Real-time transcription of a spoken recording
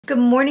Good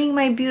morning,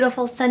 my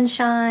beautiful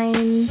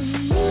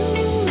sunshines.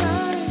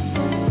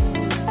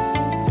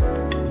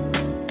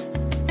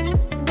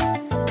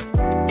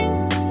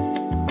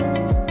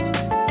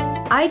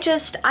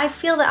 I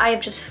feel that I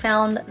have just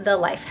found the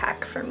life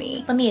hack for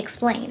me. Let me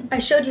explain. I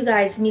showed you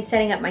guys me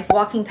setting up my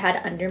walking pad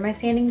under my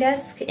standing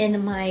desk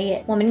in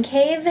my woman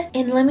cave.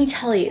 And let me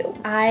tell you,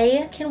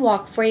 I can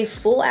walk for a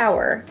full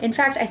hour. In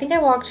fact, I think I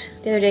walked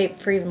the other day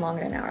for even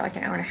longer than an hour, like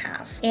an hour and a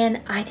half.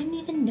 And I didn't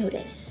even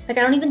notice. Like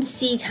I don't even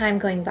see time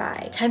going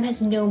by. Time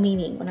has no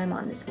meaning when I'm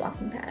on this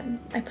walking pad.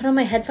 I put on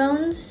my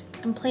headphones.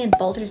 I'm playing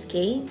Baldur's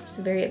Gate. It's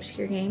a very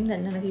obscure game that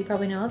none of you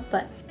probably know of,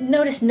 but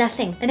notice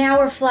nothing. An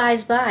hour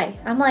flies by.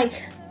 I'm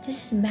like,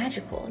 this is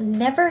magical.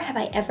 Never have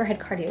I ever had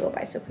cardio go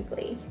by so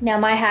quickly. Now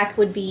my hack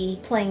would be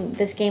playing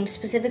this game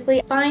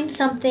specifically. Find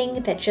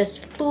something that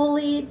just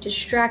fully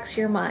distracts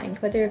your mind,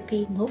 whether it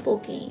be a mobile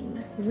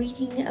game,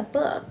 reading a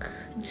book,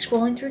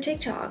 scrolling through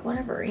TikTok,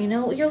 whatever, you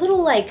know? Your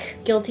little like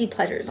guilty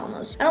pleasures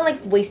almost. I don't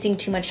like wasting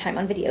too much time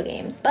on video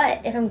games,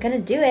 but if I'm gonna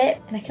do it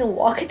and I can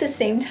walk at the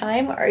same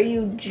time, are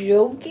you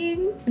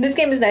joking? And this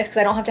game is nice because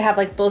I don't have to have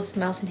like both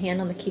mouse and hand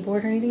on the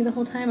keyboard or anything the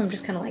whole time. I'm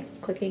just kind of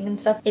like clicking and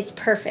stuff. It's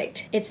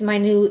perfect. It's my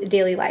new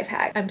daily life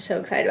hack. I'm so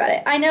excited about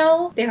it. I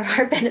know there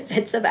are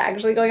benefits of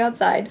actually going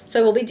outside.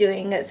 So we'll be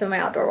doing some of my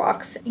outdoor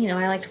walks. You know,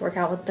 I like to work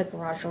out with the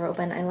garage door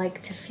open. I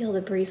like to feel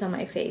the breeze on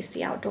my face,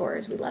 the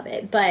outdoors, we love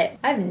it. But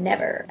I've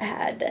never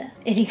had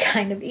any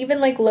kind of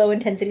even like low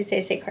intensity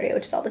steady state cardio,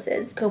 which is all this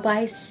is, go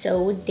by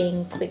so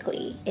dang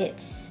quickly.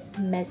 It's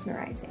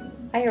mesmerizing.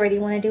 I already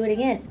want to do it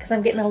again because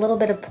I'm getting a little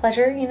bit of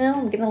pleasure, you know?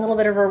 I'm getting a little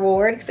bit of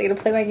reward because I get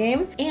to play my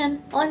game.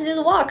 And all I have to do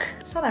is walk.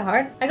 It's not that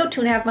hard. I go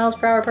 2.5 miles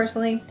per hour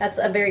personally. That's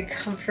a very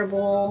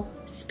comfortable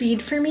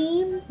speed for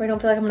me where I don't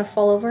feel like I'm gonna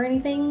fall over or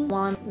anything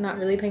while I'm not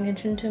really paying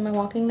attention to my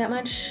walking that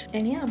much.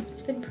 And yeah,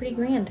 it's been pretty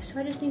grand. So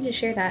I just need to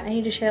share that. I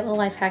need to share that little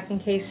life hack in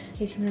case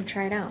you want to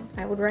try it out.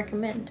 I would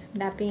recommend.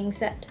 That being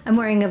said, I'm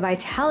wearing a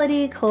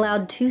Vitality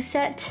Cloud 2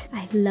 set.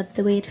 I love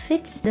the way it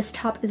fits. This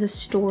top is a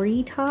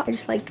story top. I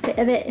just like the fit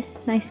of it.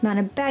 Nice amount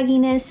of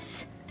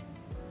bagginess.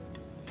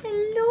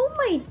 Hello,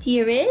 my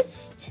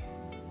dearest.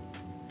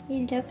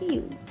 I love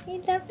you.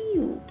 I love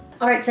you.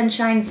 All right,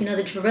 sunshines, you know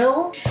the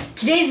drill.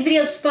 Today's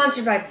video is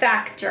sponsored by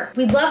Blackketter.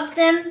 We love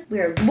them, we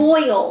are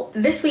loyal.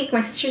 This week, my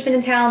sister's been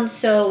in town,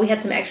 so we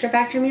had some extra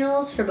Blackketter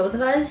meals for both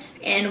of us.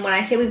 And when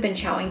I say we've been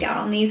chowing down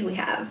on these, we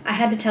have. I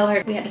had to tell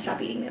her we had to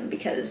stop eating them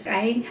because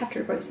I have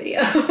to record this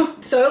video.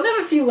 So I only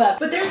have a few left,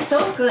 but they're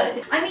so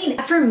good. I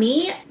mean, for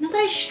me, not that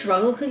I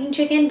struggle cooking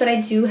chicken, but I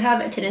do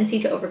have a tendency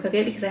to overcook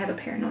it because I have a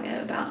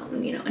paranoia about,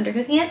 you know,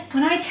 undercooking it.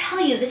 When I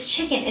tell you this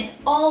chicken is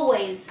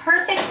always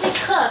perfectly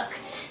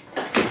cooked,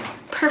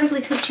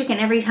 perfectly cooked chicken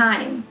every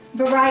time.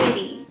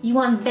 Variety. You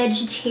want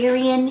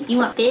vegetarian, you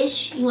want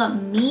fish, you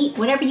want meat,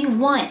 whatever you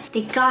want,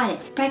 they got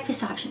it.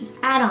 Breakfast options,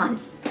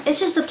 add-ons. It's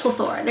just a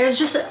plethora. There's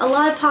just a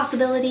lot of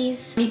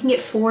possibilities. You can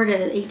get 4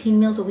 to 18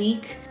 meals a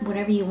week,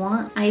 whatever you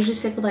want. I usually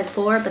stick with like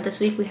 4, but this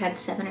week we had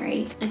 7 or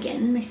 8.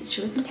 Again, my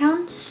sister was in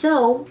town,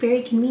 so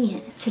very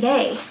convenient.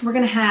 Today, we're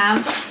gonna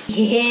have,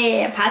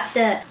 yeah,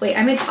 pasta. Wait,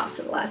 I made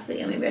pasta the last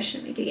video. Maybe I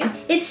shouldn't make it again.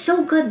 It's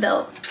so good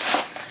though.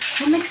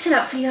 I'll mix it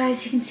up for you guys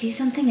so you can see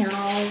something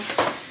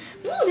else.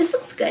 Ooh, this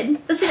looks good.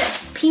 Let's do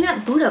this.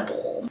 Peanut Buddha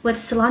bowl with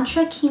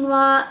cilantro,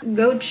 quinoa,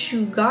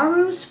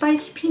 gochugaru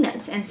spiced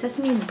peanuts, and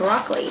sesame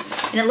broccoli.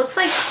 And it looks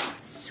like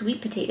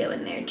sweet potato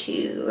in there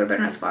too, or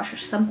butternut squash or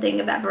something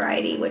of that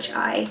variety, which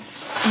I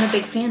am a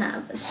big fan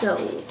of.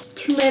 So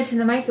 2 minutes in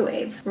the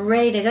microwave,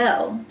 ready to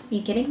go. Are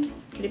you kidding?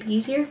 Could it be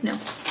easier? No.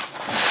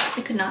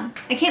 I could not.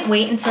 I can't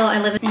wait until I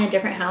live in a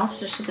different house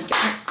just with a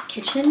different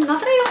kitchen. Not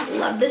that I don't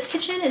love this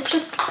kitchen, it's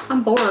just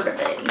I'm bored of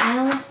it, you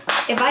know?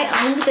 If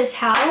I owned this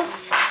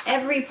house,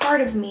 every part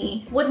of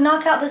me would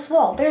knock out this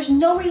wall. There's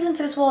no reason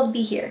for this wall to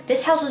be here.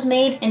 This house was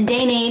made in a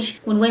day and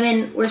age when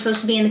women were supposed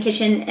to be in the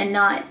kitchen and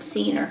not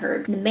seen or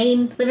heard. The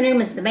main living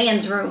room is the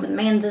man's room and the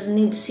man doesn't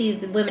need to see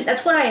the women.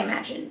 That's what I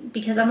imagine.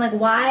 Because I'm like,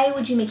 why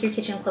would you make your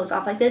kitchen close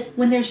off like this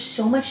when there's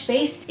so much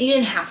space? You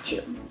didn't have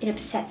to. It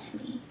upsets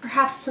me.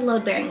 Perhaps it's a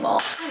load-bearing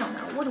wall. I don't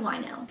know. What do I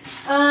know?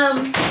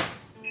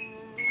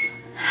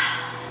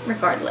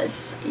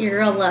 Regardless, your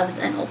girl loves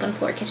an open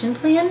floor kitchen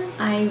plan.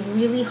 I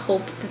really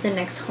hope that the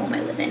next home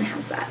I live in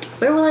has that.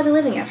 Where will I be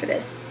living after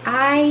this?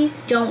 I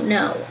don't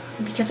know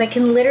because I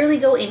can literally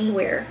go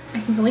anywhere.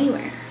 I can go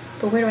anywhere,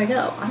 but where do I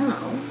go? I don't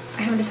know.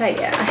 I haven't decided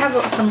yet. I have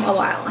a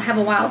while. I have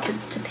a while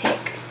to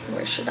pick.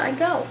 Where should I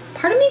go?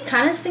 Part of me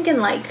kind of is thinking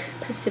like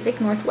Pacific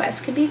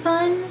Northwest could be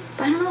fun,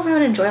 but I don't know if I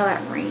would enjoy all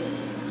that rain.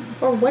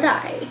 Or would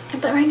I?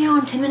 But right now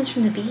I'm 10 minutes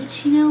from the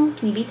beach, you know?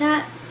 Can you beat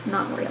that?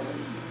 Not really.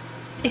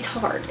 It's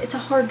hard. It's a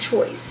hard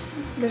choice.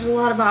 There's a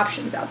lot of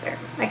options out there.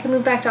 I can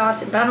move back to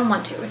Austin, but I don't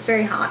want to. It's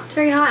very hot. It's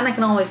very hot and I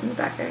can always move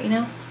back there, you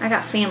know? I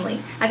got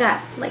family. I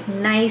got like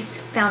nice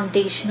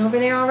foundation over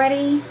there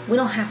already. We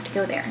don't have to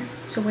go there.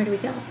 So where do we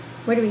go?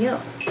 Where do we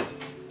go?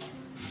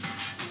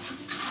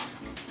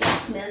 It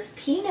smells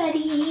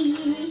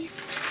peanutty.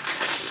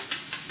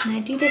 Can I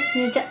do this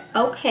in a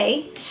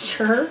okay,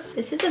 sure.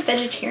 This is a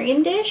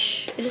vegetarian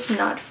dish. It is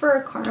not for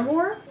a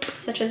carnivore.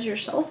 such as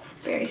yourself.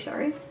 Very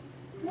sorry.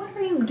 What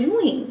are you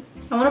doing?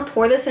 I want to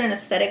pour this in an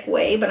aesthetic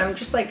way, but I'm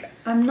just like,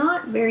 I'm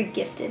not very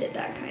gifted at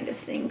that kind of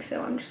thing.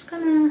 So I'm just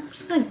gonna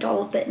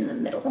dollop it in the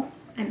middle.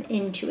 I'm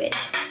into it.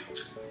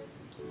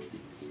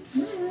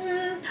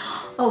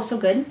 Oh, so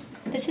good.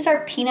 This is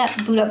our peanut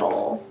Buddha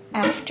bowl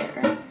after.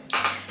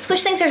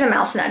 Squish thinks there's a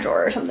mouse in that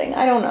drawer or something.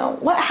 I don't know.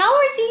 What? How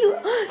is he?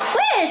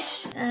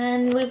 Squish!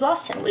 And we've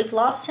lost him. We've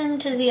lost him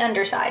to the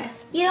underside.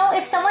 You know,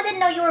 if someone didn't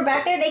know you were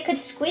back there, they could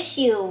squish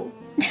you.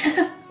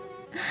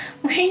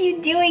 What are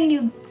you doing,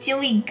 you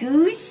silly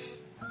goose?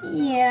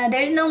 Yeah,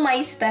 there's no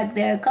mice back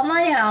there. Come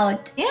on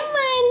out. Come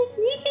on.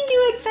 You can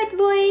do it, fat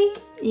boy.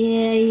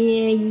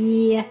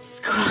 Yeah.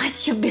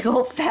 Squash your big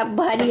old fat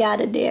body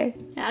out of there.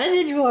 Out of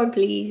the drawer,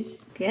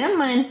 please. Come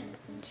on.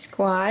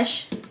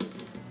 Squash.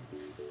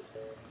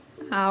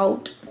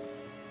 Out.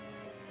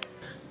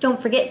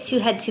 Don't forget to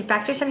head to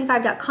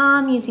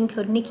factor75.com using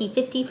code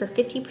Nikki50 for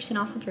 50%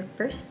 off of your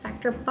first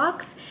Factor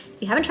box.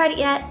 If you haven't tried it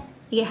yet,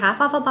 you get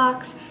half off a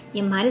box.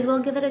 You might as well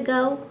give it a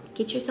go.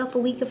 Get yourself a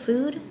week of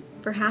food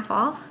for half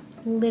off.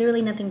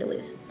 Literally nothing to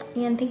lose.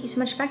 And thank you so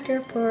much,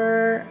 Factor,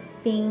 for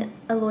being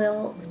a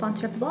loyal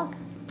sponsor of the blog.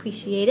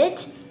 Appreciate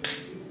it.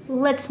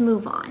 Let's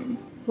move on.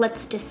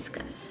 Let's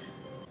discuss.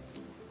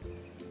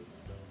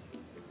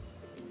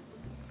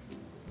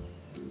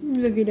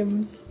 Look at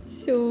him,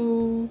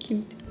 so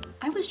cute.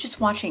 I was just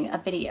watching a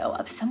video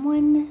of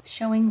someone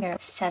showing their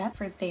setup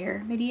for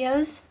their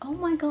videos. Oh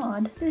my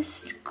god,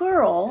 this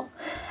girl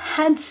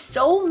had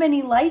so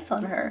many lights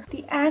on her.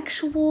 The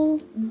actual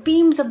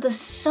beams of the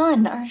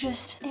sun are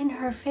just in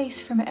her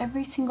face from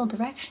every single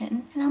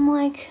direction. And I'm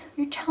like,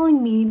 you're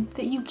telling me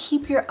that you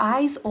keep your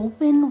eyes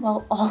open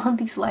while all of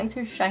these lights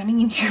are shining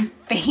in your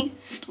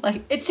face?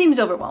 Like, it seems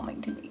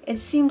overwhelming to me. It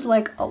seems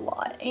like a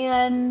lot.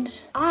 And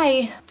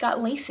I got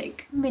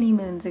LASIK many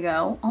moons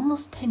ago,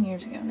 almost 10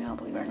 years ago now,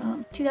 believe it or not.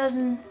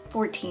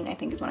 2014, I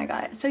think, is when I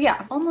got it. So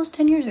yeah, almost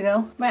 10 years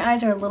ago. My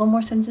eyes are a little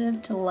more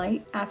sensitive to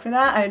light. After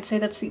that, I would say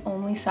that's the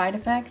only side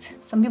effect.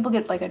 Some people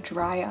get like a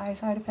dry eye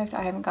side effect.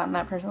 I haven't gotten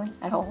that personally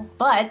at all.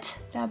 But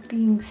that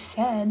being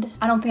said,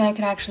 I don't think I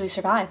could actually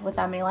survive with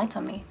that many lights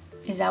on me.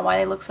 Is that why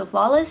they look so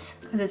flawless?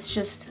 Because it's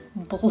just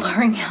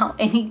blurring out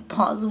any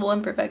possible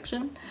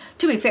imperfection.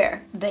 To be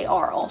fair, they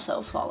are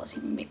also flawless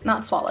human beings.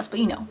 Not flawless, but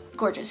you know,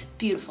 gorgeous,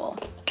 beautiful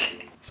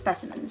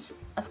specimens,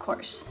 of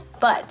course.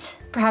 But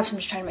perhaps I'm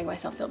just trying to make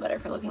myself feel better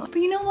for looking like.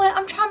 But you know what?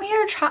 I'm trying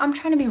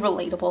to be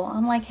relatable.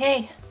 I'm like,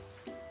 hey,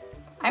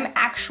 I'm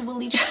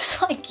actually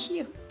just like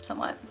you.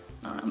 Somewhat.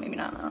 I don't know, maybe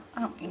not.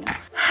 I don't know.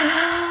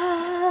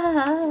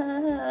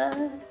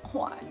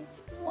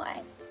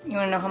 Why? You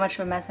wanna know how much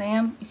of a mess I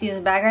am? You see this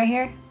bag right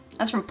here?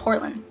 That's from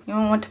Portland. You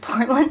wanna went to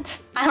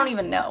Portland? I don't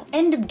even know.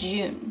 End of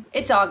June.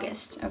 It's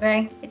August,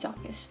 okay? It's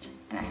August,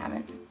 and I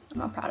haven't. I'm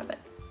not proud of it.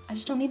 I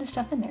just don't need the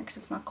stuff in there because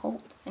it's not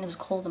cold. And it was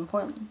cold in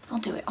Portland. I'll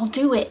do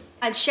it.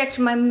 I checked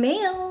my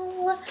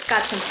mail.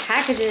 Got some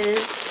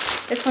packages.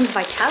 This one's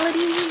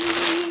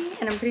Vitality.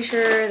 And I'm pretty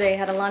sure they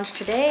had a launch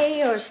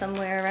today or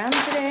somewhere around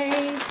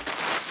today.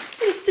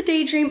 It's the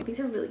Daydream. These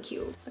are really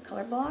cute. The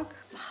color block.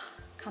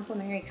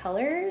 Complementary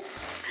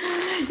colors.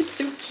 It's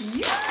so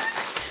cute.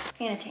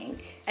 And a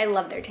tank. I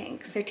love their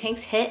tanks. Their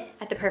tanks hit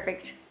at the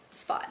perfect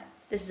spot.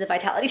 This is a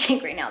Vitality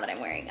tank right now that I'm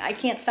wearing. I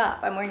can't stop.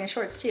 I'm wearing the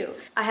shorts too.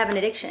 I have an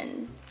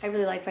addiction. I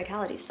really like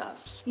Vitality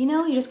stuff. You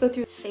know, you just go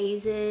through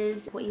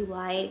phases, what you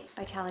like.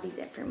 Vitality's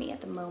it for me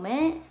at the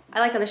moment. I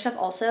like other stuff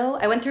also.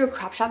 I went through a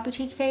crop shop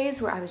boutique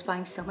phase where I was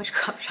buying so much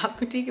crop shop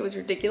boutique. It was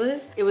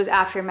ridiculous. It was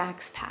after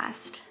Max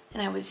passed.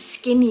 And I was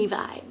skinny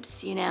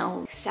vibes, you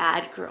know,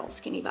 sad girl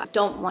skinny vibes.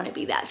 Don't want to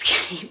be that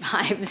skinny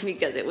vibes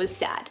because it was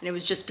sad. And it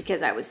was just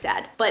because I was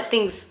sad. But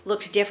things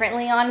looked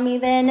differently on me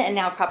then, and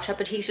now crop shop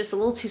boutique's just a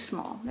little too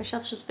small. Their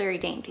stuff's just very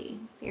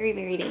dainty. Very,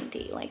 very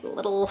dainty. Like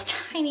little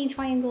tiny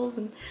triangles,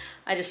 and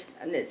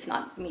it's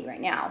not me right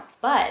now.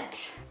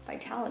 But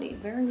Vitality,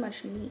 very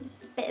much me.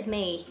 Bit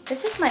me.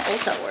 This is my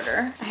Ulta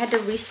order. I had to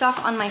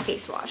restock on my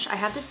face wash. I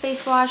have this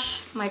face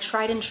wash, my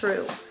tried and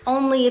true.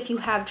 Only if you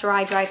have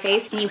dry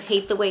face and you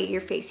hate the way your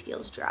face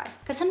feels dry.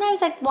 Because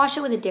sometimes I wash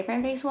it with a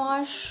different face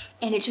wash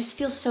and it just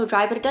feels so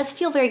dry, but it does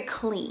feel very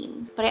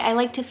clean. But I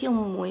like to feel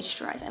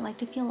moisturized. I like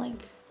to feel like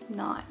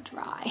not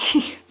dry.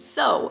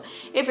 So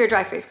if you're a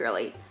dry face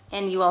girly,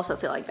 and you also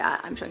feel like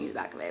that, I'm showing you the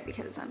back of it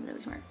because I'm really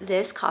smart.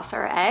 This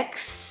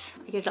CosRX,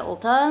 I get it at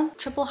Ulta.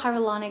 Triple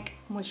Hyaluronic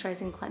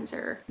Moisturizing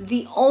Cleanser.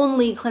 The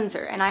only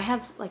cleanser, and I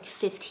have like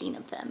 15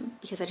 of them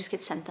because I just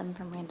get sent them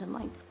from random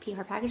like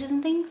PR packages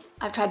and things.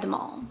 I've tried them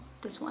all.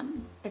 This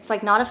one. It's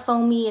like not a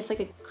foamy, it's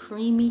like a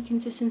creamy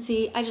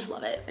consistency. I just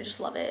love it. I just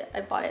love it. I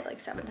bought it like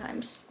 7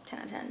 times. 10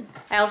 out of 10.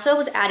 I also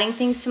was adding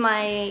things to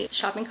my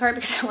shopping cart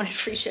because I wanted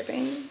free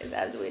shipping,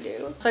 as we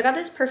do. So I got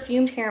this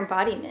perfumed hair and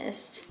body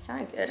mist. It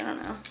sounded good, I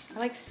don't know. I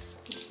like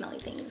smelly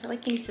things. I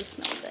like things to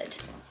smell good.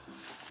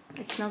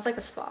 It smells like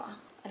a spa.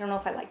 I don't know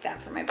if I like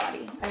that for my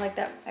body. I like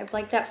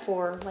that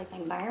for like my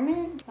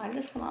environment. Why did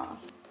this come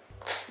off?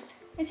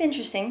 It's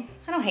interesting.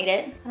 I don't hate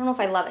it. I don't know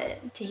if I love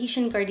it.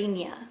 Tahitian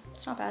gardenia.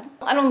 It's not bad.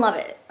 I don't love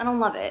it. I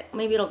don't love it.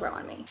 Maybe it'll grow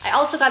on me. I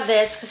also got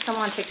this because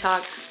someone on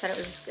TikTok said it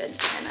was good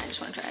and I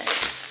just want to try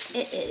it.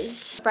 It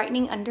is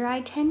brightening under eye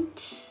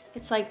tint.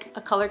 It's like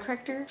a color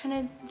corrector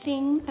kind of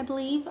thing, I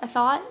believe. I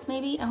thought,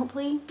 maybe,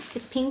 hopefully.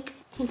 It's pink.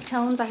 Pink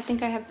tones. I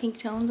think I have pink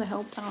tones, I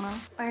hope. I don't know.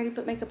 I already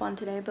put makeup on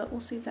today, but we'll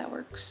see if that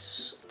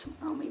works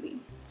tomorrow maybe.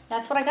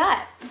 That's what I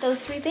got. Those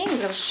 3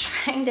 things. I was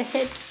trying to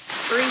hit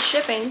free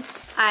shipping.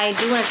 I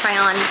do want to try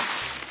on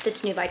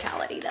this new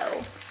Vitality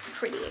though.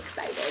 Pretty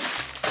excited.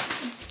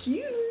 It's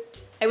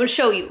cute. I will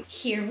show you.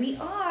 Here we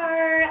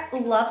are.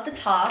 Love the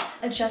top.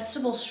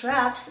 Adjustable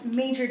straps,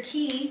 major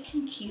key,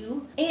 thank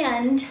you.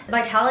 And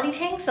Vitality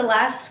tanks, the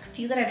last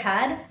few that I've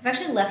had, I've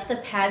actually left the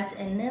pads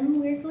in them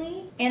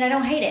weirdly, and I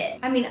don't hate it.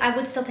 I mean, I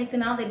would still take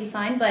them out, they'd be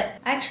fine, but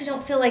I actually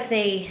don't feel like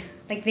they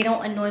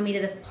don't annoy me to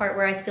the part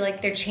where I feel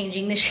like they're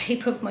changing the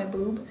shape of my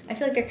boob. I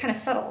feel like they're kind of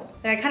subtle.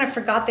 And I kind of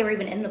forgot they were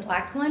even in the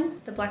black one,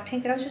 the black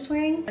tank that I was just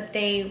wearing, but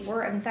they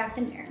were in fact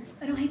in there.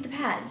 I don't hate the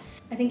pads.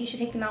 I think you should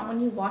take them out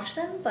when you wash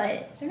them,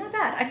 but they're not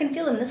bad. I can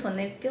feel them in this one.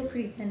 They feel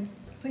pretty thin.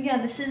 But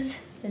yeah, this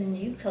is the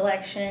new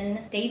collection.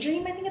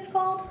 Daydream, I think it's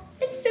called.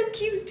 It's so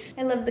cute.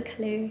 I love the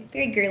color.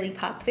 Very girly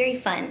pop, very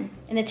fun.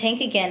 And the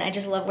tank, again, I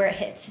just love where it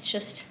hits. It's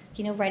just,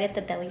 you know, right at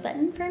the belly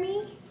button for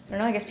me. I don't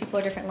know, I guess people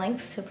are different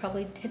lengths, so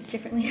probably hits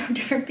differently on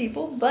different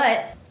people,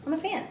 but I'm a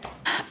fan.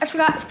 I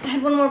forgot, I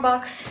had one more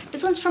box.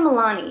 This one's from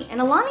Alani,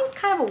 and Alani's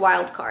kind of a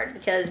wild card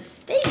because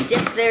they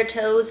dip their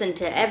toes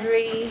into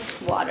every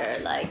water.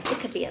 Like, it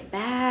could be a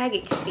bag,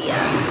 it could be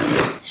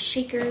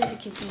shakers,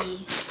 it could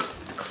be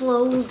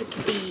clothes, it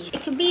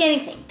could be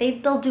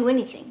anything. They'll do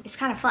anything. It's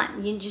kind of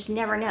fun. You just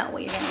never know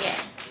what you're gonna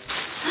get.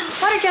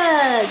 Water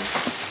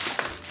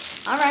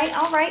jugs! All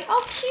right,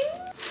 all cute.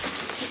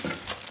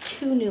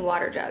 2 new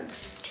water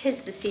jugs.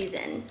 'Tis the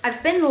season.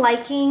 I've been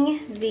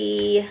liking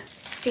the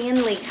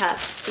Stanley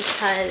cups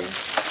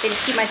because they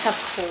just keep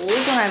myself cold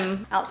when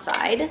I'm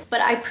outside, but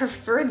I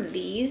prefer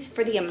these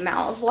for the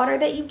amount of water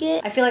that you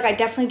get. I feel like I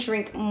definitely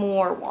drink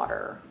more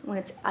water when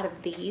it's out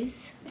of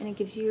these, and it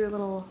gives you your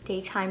little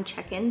daytime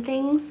check-in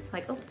things.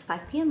 Like, oh, it's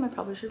 5 p.m. I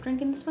probably should have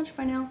drinking this much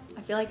by now.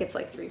 I feel like it's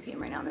like 3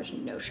 p.m. right now. There's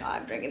no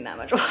shot of drinking that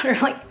much water.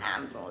 Like,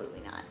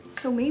 absolutely not.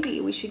 So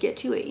maybe we should get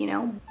to it, you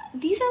know?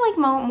 These are like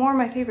more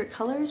my favorite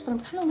colors, but I'm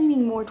kind of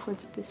leaning more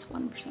towards this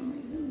one for some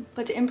reason.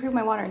 But to improve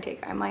my water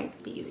intake, I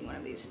might be using one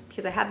of these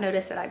because I have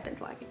noticed that I've been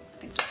slacking.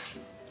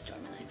 Story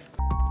of my life.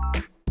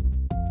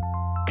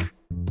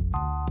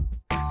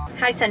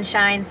 Hi,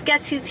 sunshines.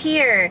 Guess who's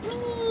here?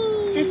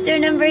 Me. Sister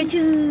number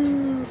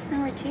 2.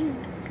 Number 2.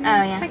 Oh,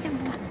 yeah.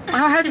 Second one.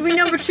 How have to be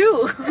number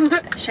 2?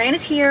 Cheyenne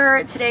is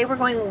here. Today we're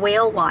going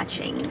whale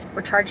watching.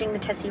 We're charging the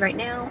Tessie right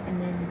now,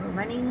 and then we're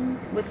running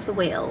with the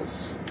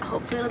whales.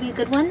 Hopefully it'll be a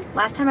good one.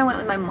 Last time I went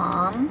with my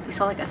mom, we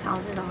saw like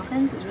 1,000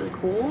 dolphins. It was really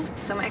cool.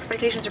 So my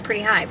expectations are pretty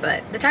high,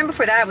 but the time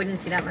before that we didn't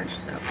see that much,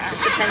 so it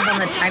just depends on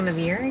the time of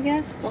year, I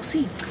guess. We'll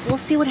see. We'll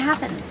see what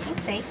happens.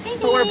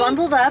 But we're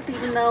bundled up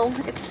even though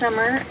it's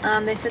summer.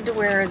 They said to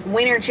wear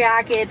winter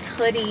jackets,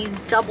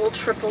 hoodies, double,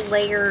 triple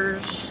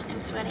layers.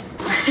 I'm sweating.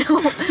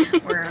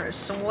 We're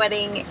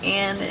sweating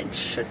and it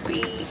should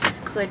be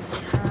good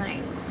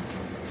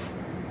times.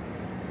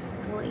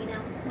 We'll let you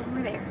know when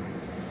we're there.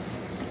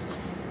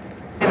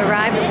 We've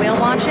arrived at whale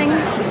watching.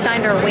 We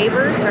signed our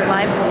waivers, our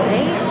lives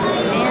away,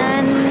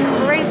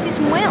 and we're ready to see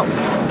some whales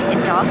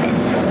and dolphins.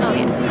 Oh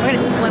yeah. We're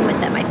gonna swim with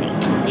them, I think.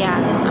 Yeah,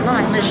 I'm on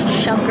my swim.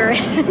 Just shunk her in.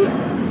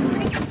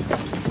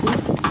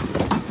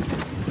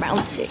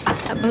 Bouncy.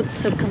 That boat's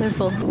so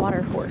colorful.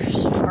 Water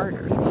horse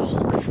charters.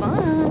 Looks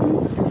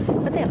fun.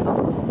 But they have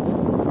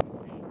alcohol.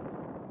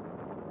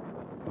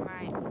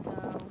 Alright,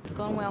 so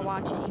going whale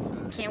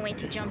watching. Can't wait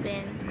to jump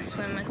in,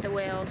 swim with the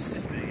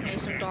whales, maybe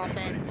some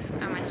dolphins.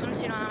 Got my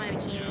swimsuit on, my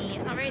bikini.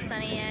 It's not very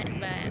sunny yet,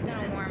 but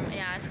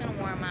it's gonna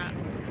warm up.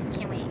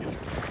 Can't wait.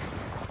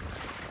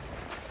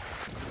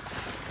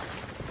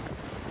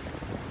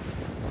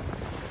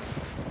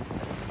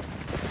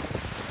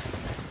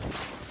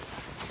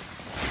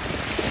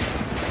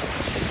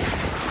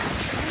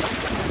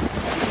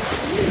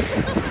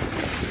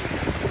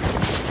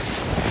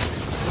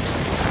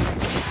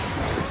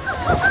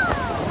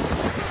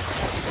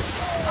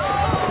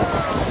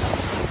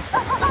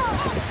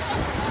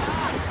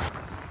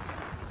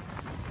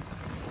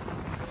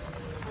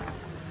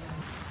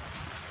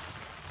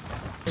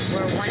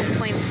 We're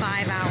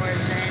 1.5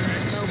 hours in.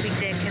 Moby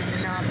Dick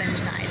has not been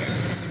sighted.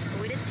 But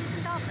we did see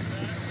some dolphins.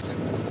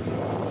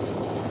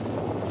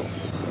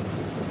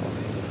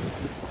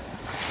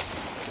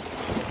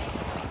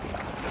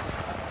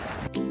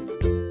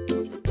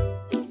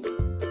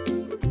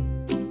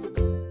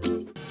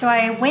 So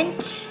I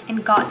went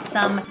and got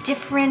some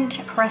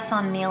different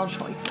press-on nail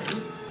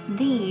choices.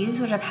 These,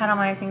 which I've had on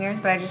my fingers,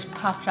 but I just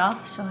popped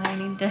off, so I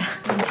need to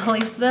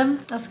replace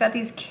them. I also got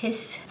these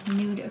Kiss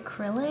Nude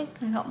Acrylic.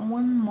 I got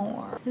one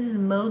more. This is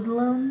Mode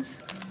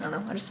Loans. I don't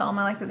know, I just saw them,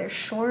 I like that they're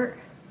short.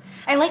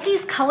 I like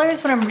these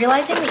colors, but I'm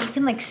realizing that you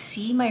can like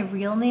see my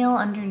real nail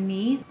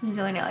underneath. This is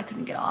the only nail I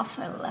couldn't get off,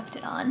 so I left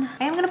it on.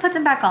 I am gonna put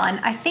them back on.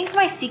 I think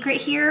my secret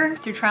here,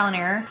 through trial and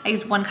error, I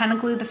used one kind of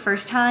glue the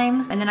first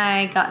time, and then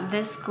I got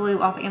this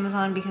glue off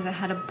Amazon because I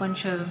had a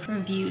bunch of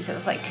reviews that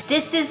was like,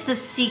 this is the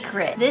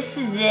secret. This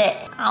is it.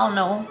 I don't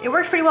know. It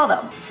worked pretty well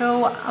though.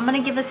 So I'm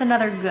gonna give this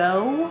another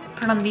go.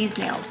 Put it on these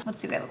nails.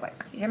 Let's see what they look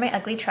like. These are my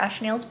ugly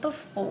trash nails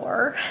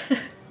before.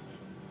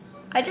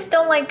 I just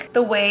don't like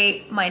the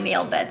way my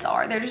nail beds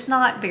are. They're just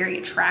not very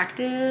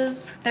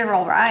attractive. They're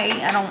all right.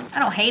 I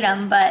don't hate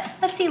them, but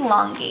let's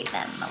elongate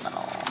them a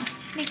little.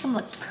 Make them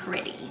look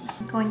pretty.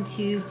 I'm going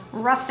to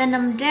roughen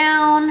them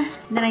down.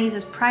 And then I use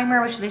this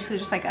primer, which is basically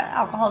just like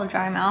alcohol to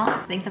dry them out.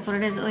 I think that's what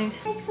it is at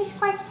least. I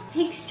squish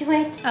pigs to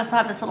it. I also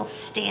have this little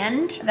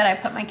stand that I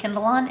put my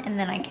Kindle on, and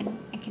then I can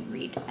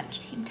read at the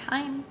same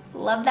time.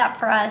 Love that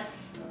for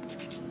us.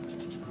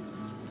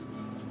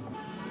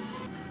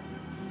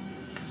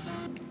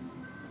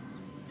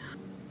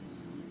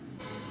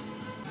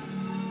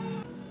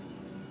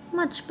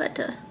 Much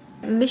better.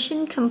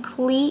 Mission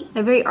complete.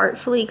 I very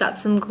artfully got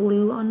some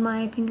glue on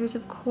my fingers,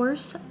 of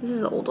course. This is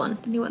the old one.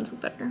 The new ones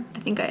look better. I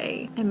think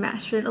I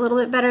mastered it a little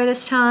bit better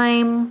this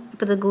time. I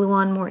put the glue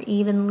on more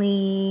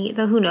evenly,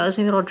 though who knows,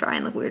 maybe it'll dry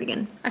and look weird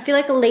again. I feel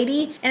like a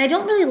lady, and I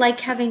don't really like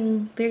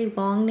having very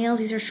long nails.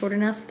 These are short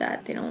enough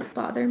that they don't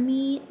bother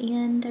me,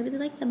 and I really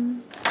like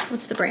them.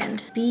 What's the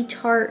brand?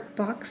 B-Tart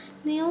Box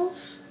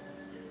Nails?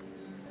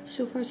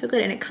 So far so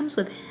good, and it comes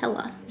with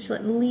hella. There's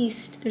at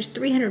least, there's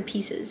 300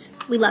 pieces.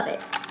 We love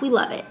it, we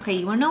love it. Okay,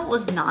 you wanna know what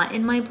was not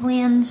in my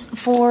plans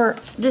for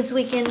this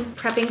weekend?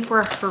 Prepping for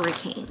a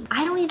hurricane.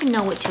 I don't even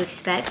know what to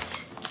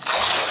expect.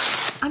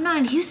 I'm not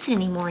in Houston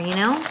anymore, you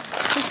know?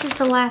 This is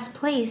the last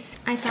place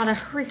I thought a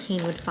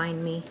hurricane would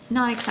find me.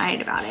 Not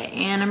excited about it,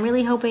 and I'm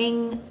really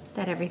hoping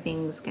that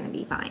everything's gonna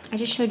be fine. I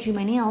just showed you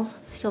my nails,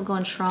 still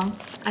going strong.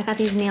 I got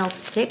these nail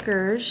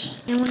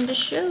stickers and wanted to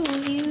show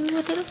you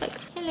what they look like.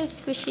 Hello,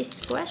 squishy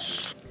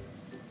squish.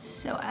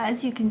 So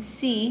as you can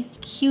see,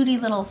 cutie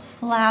little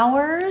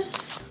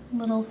flowers.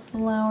 Little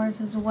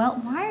flowers as well.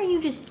 Why are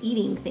you just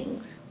eating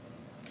things?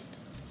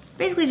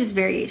 Basically just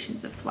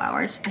variations of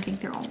flowers. I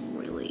think they're all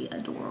really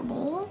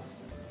adorable.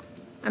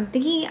 I'm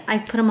thinking I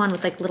put them on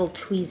with like little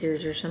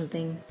tweezers or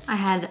something. I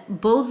had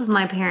both of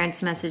my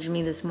parents message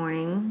me this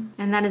morning,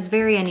 and that is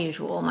very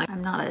unusual.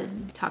 I'm not a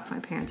talk to my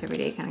parents every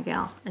day kind of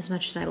gal, as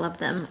much as I love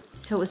them.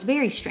 So it was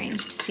very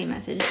strange to see a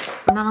message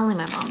from not only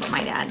my mom, but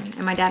my dad.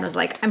 And my dad was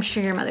like, I'm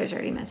sure your mother's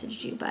already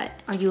messaged you, but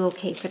are you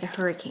okay for the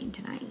hurricane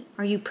tonight?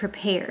 Are you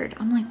prepared?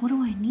 I'm like, what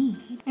do I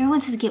need? Everyone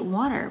says get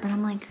water, but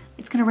I'm like,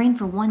 it's gonna rain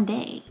for one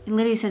day. It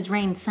literally says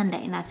rain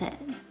Sunday, and that's it.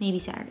 Maybe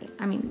Saturday.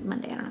 I mean,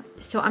 Monday, I don't know.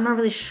 So I'm not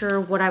really sure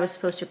what I was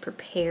supposed to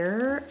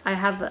prepare. I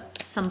have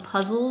some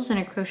puzzles and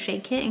a crochet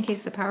kit in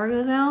case the power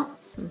goes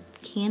out. Some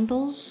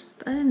candles.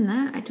 But other than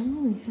that, I don't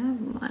really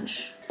have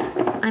much.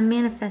 I'm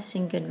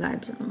manifesting good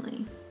vibes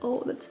only.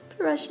 Oh, that's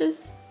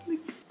precious.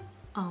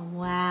 Oh,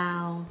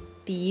 wow.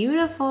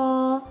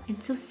 Beautiful.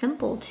 It's so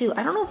simple too.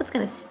 I don't know if it's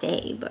gonna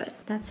stay, but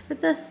that's for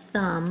the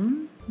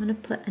thumb. I'm gonna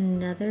put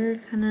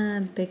another kind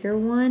of bigger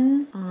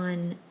one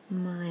on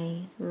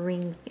my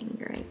ring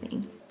finger, I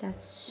think.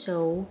 That's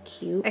so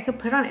cute. I could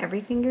put it on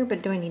every finger,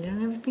 but do I need it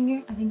on every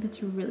finger? I think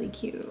that's really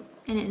cute.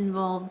 And it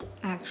involved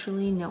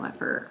actually no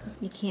effort.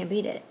 You can't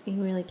beat it.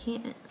 You really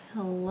can't.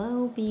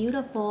 Hello,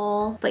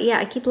 beautiful. But yeah,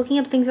 I keep looking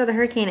up things about the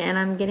hurricane and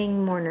I'm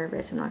getting more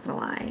nervous, I'm not gonna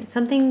lie.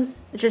 Some things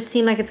just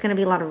seem like it's gonna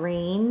be a lot of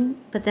rain,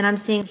 but then I'm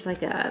seeing there's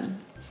like a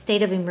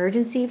state of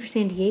emergency for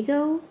San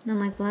Diego. And I'm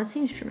like, well, that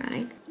seems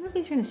dramatic. I wonder if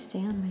these are gonna stay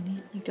on my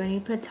nail. Like, do I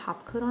need to put a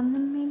top coat on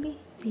them maybe?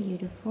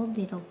 Beautiful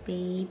little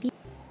baby.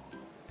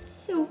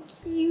 So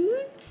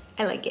cute.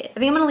 I like it. I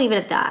think I'm gonna leave it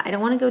at that. I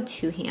don't wanna go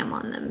too ham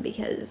on them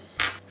because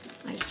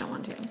I just don't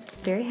want to.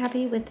 Very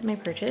happy with my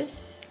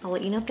purchase. I'll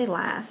let you know if they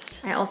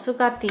last. I also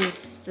got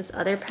this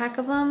other pack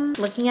of them.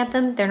 Looking at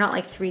them, they're not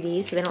like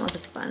 3D, so they don't look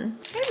as fun.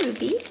 Hi,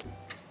 Ruby.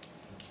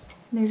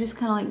 They're just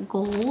kind of like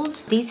gold.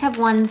 These have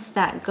ones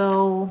that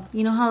go,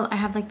 you know how I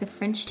have like the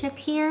French tip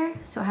here?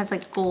 So it has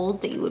like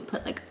gold that you would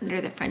put like under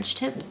the French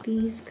tip.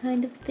 These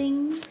kind of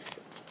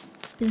things.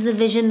 This is the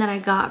vision that I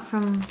got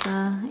from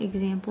the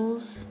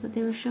examples that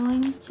they were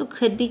showing. So it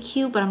could be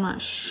cute, but I'm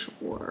not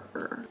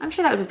sure. I'm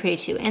sure that would be pretty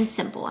too, and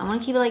simple. I wanna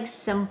keep it like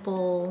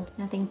simple,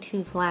 nothing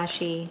too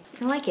flashy.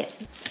 I like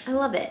it, I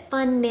love it.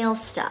 Fun nail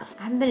stuff.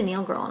 I haven't been a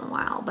nail girl in a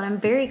while, but I'm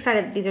very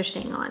excited that these are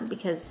staying on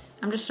because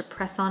I'm just a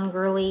press-on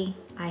girly.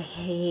 I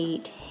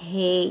hate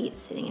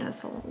sitting in a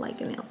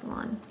nail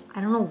salon.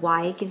 I don't know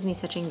why it gives me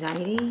such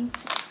anxiety.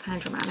 It's kind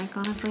of dramatic,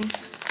 honestly.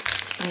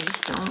 But I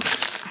just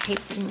don't, I hate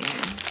sitting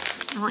there.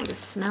 I don't like the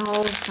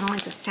smells, I don't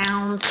like the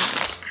sounds, I don't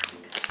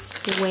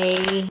like the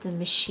way the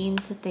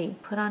machines that they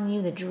put on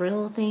you, the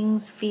drill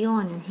things, feel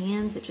on your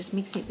hands. It just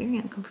makes me very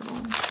uncomfortable.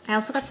 I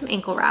also got some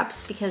ankle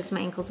wraps because my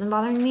ankle's been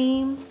bothering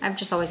me. I've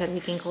just always had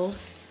weak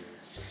ankles.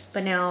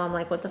 But now I'm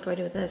like, what the do I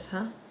do with this,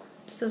 huh?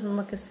 This doesn't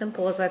look as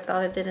simple as I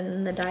thought it did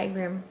in the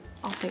diagram.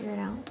 I'll figure it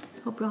out.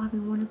 Hope you're all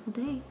having a wonderful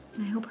day.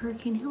 And I hope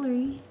Hurricane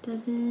Hillary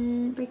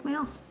doesn't break my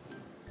house.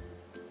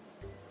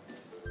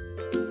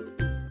 you.